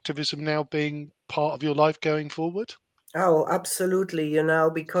see activism now being part of your life going forward? Oh, absolutely.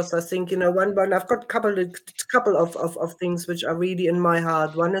 Because I think, one I've got a couple of things which are really in my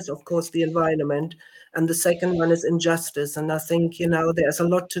heart. One is, of course, the environment, and the second one is injustice. And I think, there's a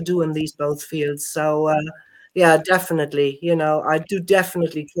lot to do in these both fields. So, yeah, definitely. I do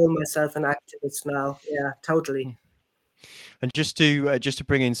definitely call myself an activist now. Yeah, totally. And just to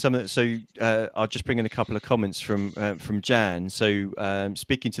bring in some of that, I'll just bring in a couple of comments from Jan. So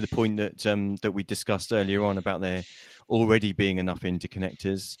speaking to the point that we discussed earlier on about there already being enough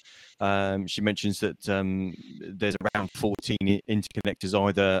interconnectors, she mentions that there's around 14 interconnectors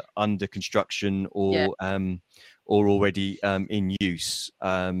either under construction or already in use,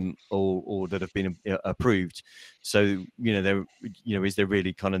 or that have been approved. So is there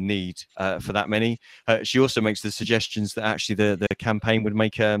really kind of need for that many? She also makes the suggestions that actually the campaign would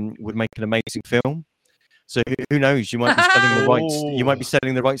make an amazing film. So who knows? You might be selling the rights. You might be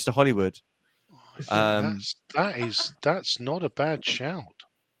selling the rights to Hollywood. That's not a bad shout.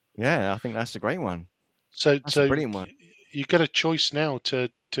 Yeah, I think that's a great one. So that's a brilliant one. You get a choice now to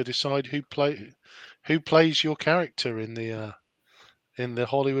decide who plays your character in the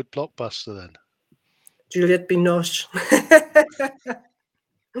Hollywood blockbuster. Then Juliette Binoche.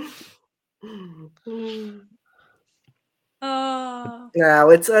 No,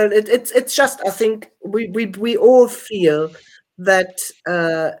 it's just, I think we all feel that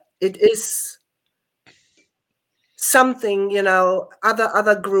it is something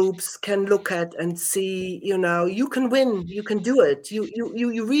other groups can look at and see. You can win, you can do it,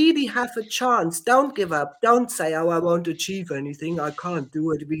 you really have a chance. Don't give up. Don't say, oh, I won't achieve anything, I can't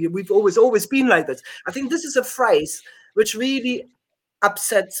do it. We've always been like this. I think this is a phrase which really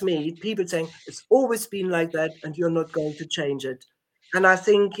upsets me. People saying it's always been like that and you're not going to change it. And I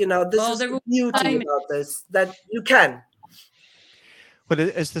think this is the beauty about this, that you can. But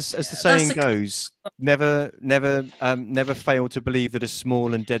as the saying goes, never fail to believe that a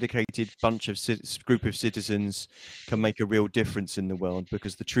small and dedicated bunch of group of citizens can make a real difference in the world,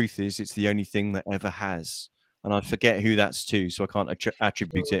 because the truth is it's the only thing that ever has. And I forget who that's to, so I can't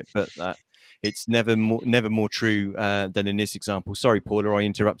attribute it, but it's never more true than in this example. Sorry, Paula, I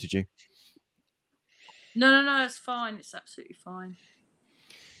interrupted you. No, it's fine. It's absolutely fine.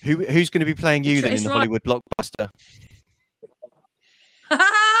 Who's going to be playing you then in the Hollywood blockbuster?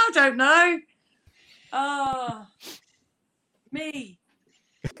 I don't know. Oh, me.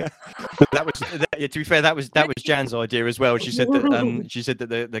 To be fair, that was Jan's idea as well. She said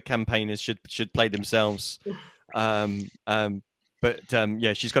that the campaigners should play themselves. But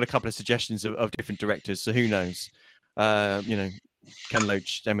she's got a couple of suggestions of different directors. So who knows? Ken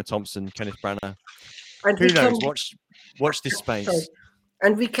Loach, Emma Thompson, Kenneth Branagh. And who knows? Watch this space. Sorry.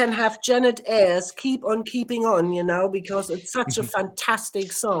 And we can have Janet Ayres keep on keeping on, because it's such a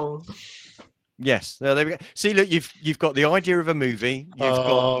fantastic song. Yes, there we go. See, look, you've got the idea of a movie.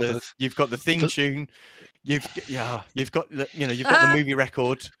 You've got the theme tune. You've got the movie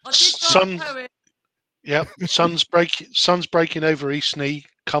record. Sun's breaking over Eastney.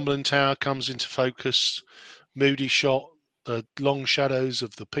 Cumberland Tower comes into focus. Moody shot. The long shadows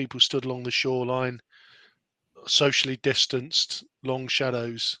of the people stood along the shoreline. Socially distanced, long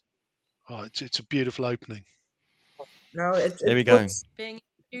shadows. Oh, it's a beautiful opening. No, there we go. Being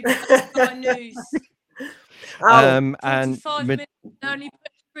news. And 45 minutes, only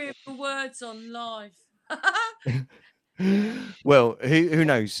put 3 of the words on live. Well, who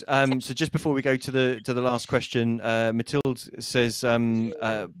knows? So just before we go to the last question, Matilde says,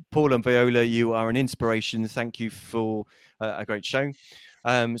 Paul and Viola, you are an inspiration. Thank you for a great show.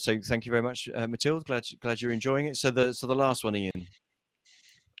 So thank you very much, Matilde. Glad you're enjoying it. So the last one, Ian.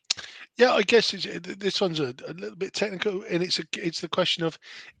 Yeah, I guess this one's a little bit technical, and it's the question of,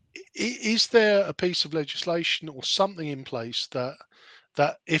 is there a piece of legislation or something in place that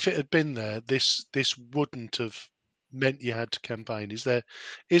if it had been there, this wouldn't have meant you had to campaign? Is there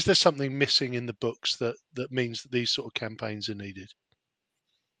something missing in the books that means that these sort of campaigns are needed?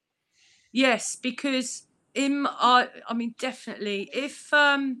 Yes, because definitely. If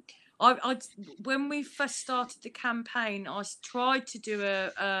when we first started the campaign, I tried to do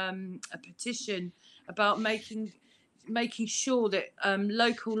a petition about making sure that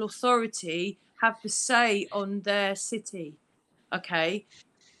local authority have the say on their city. Okay,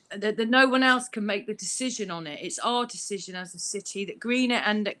 that no one else can make the decision on it. It's our decision as a city that green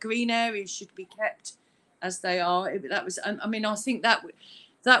areas should be kept as they are. I think that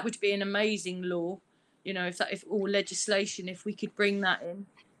would be an amazing law. If all legislation, if we could bring that in,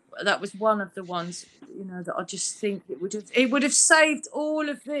 that was one of the ones, that I just think it would have saved all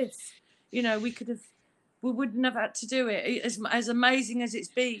of this. We wouldn't have had to do it. As amazing as it's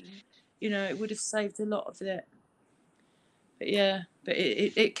been, it would have saved a lot of it. But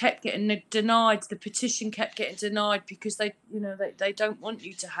it kept getting denied. The petition kept getting denied because they don't want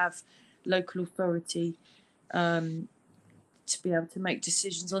you to have local authority to be able to make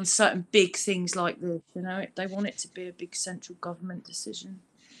decisions on certain big things like this. They want it to be a big central government decision.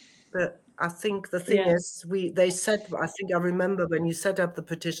 But I think the thing is, they said, I think I remember when you set up the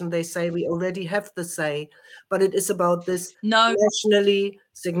petition, they say we already have the say, but it is about this nationally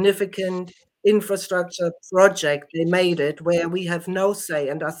significant infrastructure project. They made it where we have no say.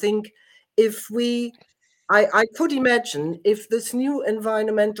 And I think I could imagine if this new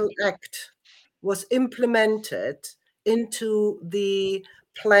Environmental Act was implemented into the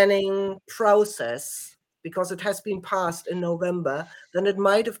planning process, because it has been passed in November, then it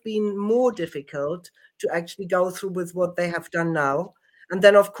might have been more difficult to actually go through with what they have done now. And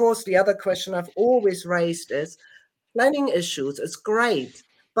then, of course, the other question I've always raised is planning issues is great,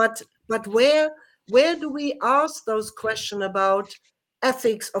 but where do we ask those questions about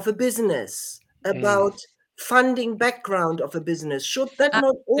ethics of a business, about funding background of a business? Should that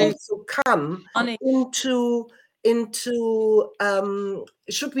not also come into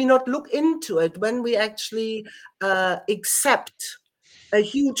should we not look into it when we actually accept a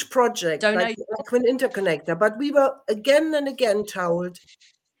huge project like the Aquind interconnector? But we were again and again told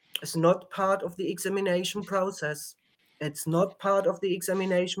it's not part of the examination process. It's not part of the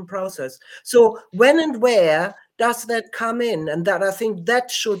examination process. So when and where does that come in? And that, I think that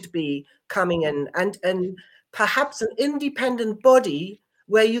should be coming in, and perhaps an independent body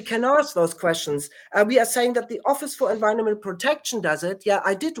where you can ask those questions. We are saying that the Office for Environmental Protection does it. Yeah,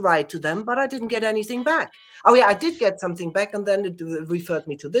 I did write to them, but I didn't get anything back. Oh yeah, I did get something back, and then it referred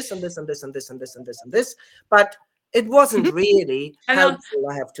me to this and this and this and this and this and this and this. But it wasn't really helpful,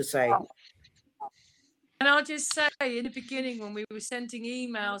 I have to say. And I'll just say, in the beginning, when we were sending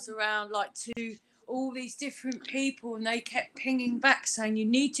emails around, like, to all these different people, and they kept pinging back saying, you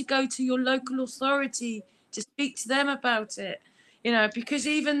need to go to your local authority to speak to them about it, you know, because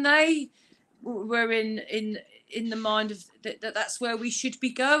even they were in the mind of that's where we should be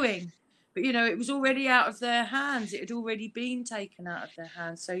going. But, you know, it was already out of their hands. It had already been taken out of their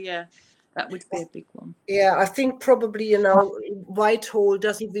hands. So, yeah, that would be a big one. Yeah, I think probably, you know, Whitehall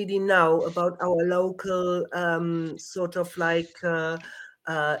doesn't really know about our local sort of like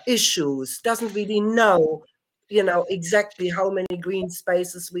issues, doesn't really know, you know, exactly how many green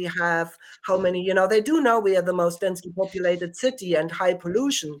spaces we have, how many, you know, they do know we are the most densely populated city and high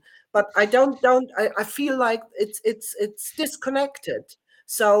pollution, but I feel like it's disconnected.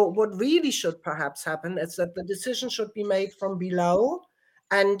 So what really should perhaps happen is that the decision should be made from below,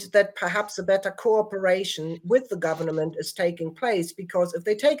 and that perhaps a better cooperation with the government is taking place, because if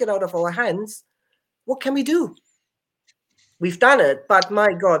they take it out of our hands, what can we do? We've done it, but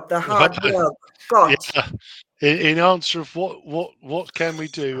my God, the hard work. God. Yeah. In answer of what can we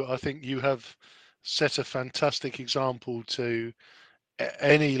do, I think you have set a fantastic example to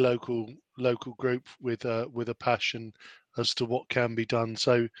any local group with a passion as to what can be done.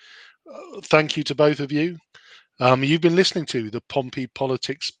 So thank you to both of you. You've been listening to the Pompey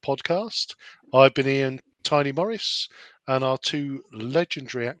Politics podcast. I've been Ian Tiny Morris, and our two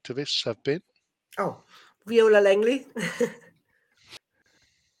legendary activists have been Viola Langley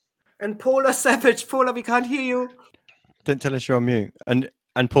and Paula Savage. Paula, we can't hear you. Don't tell us you're on mute. And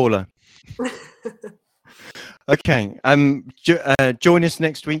Paula. Okay. Join us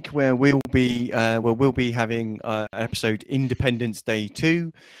next week where we'll be having an episode Independence Day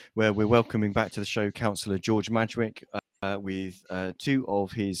 2, where we're welcoming back to the show Councillor George Madgwick with two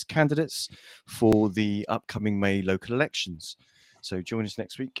of his candidates for the upcoming May local elections. So join us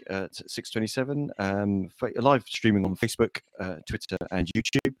next week at 6:27, live streaming on Facebook, Twitter, and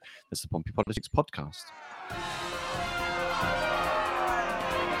YouTube. That's the Pompey Politics podcast.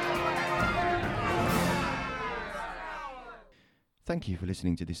 Thank you for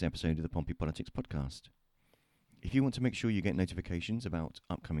listening to this episode of the Pompey Politics podcast. If you want to make sure you get notifications about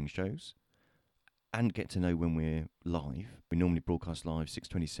upcoming shows and get to know when we're live, we normally broadcast live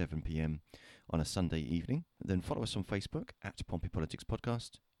 6:27 p.m. on a Sunday evening, then follow us on Facebook at Pompey Politics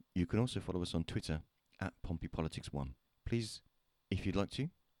Podcast. You can also follow us on Twitter at Pompey Politics 1. Please, if you'd like to,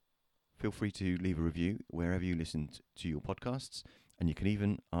 feel free to leave a review wherever you listen to your podcasts, and you can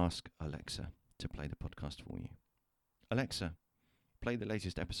even ask Alexa to play the podcast for you. Alexa, play the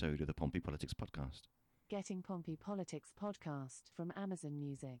latest episode of the Pompey Politics podcast. Getting Pompey Politics podcast from Amazon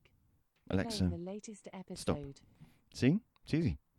Music. Alexa, the latest episode. stop. See? It's easy.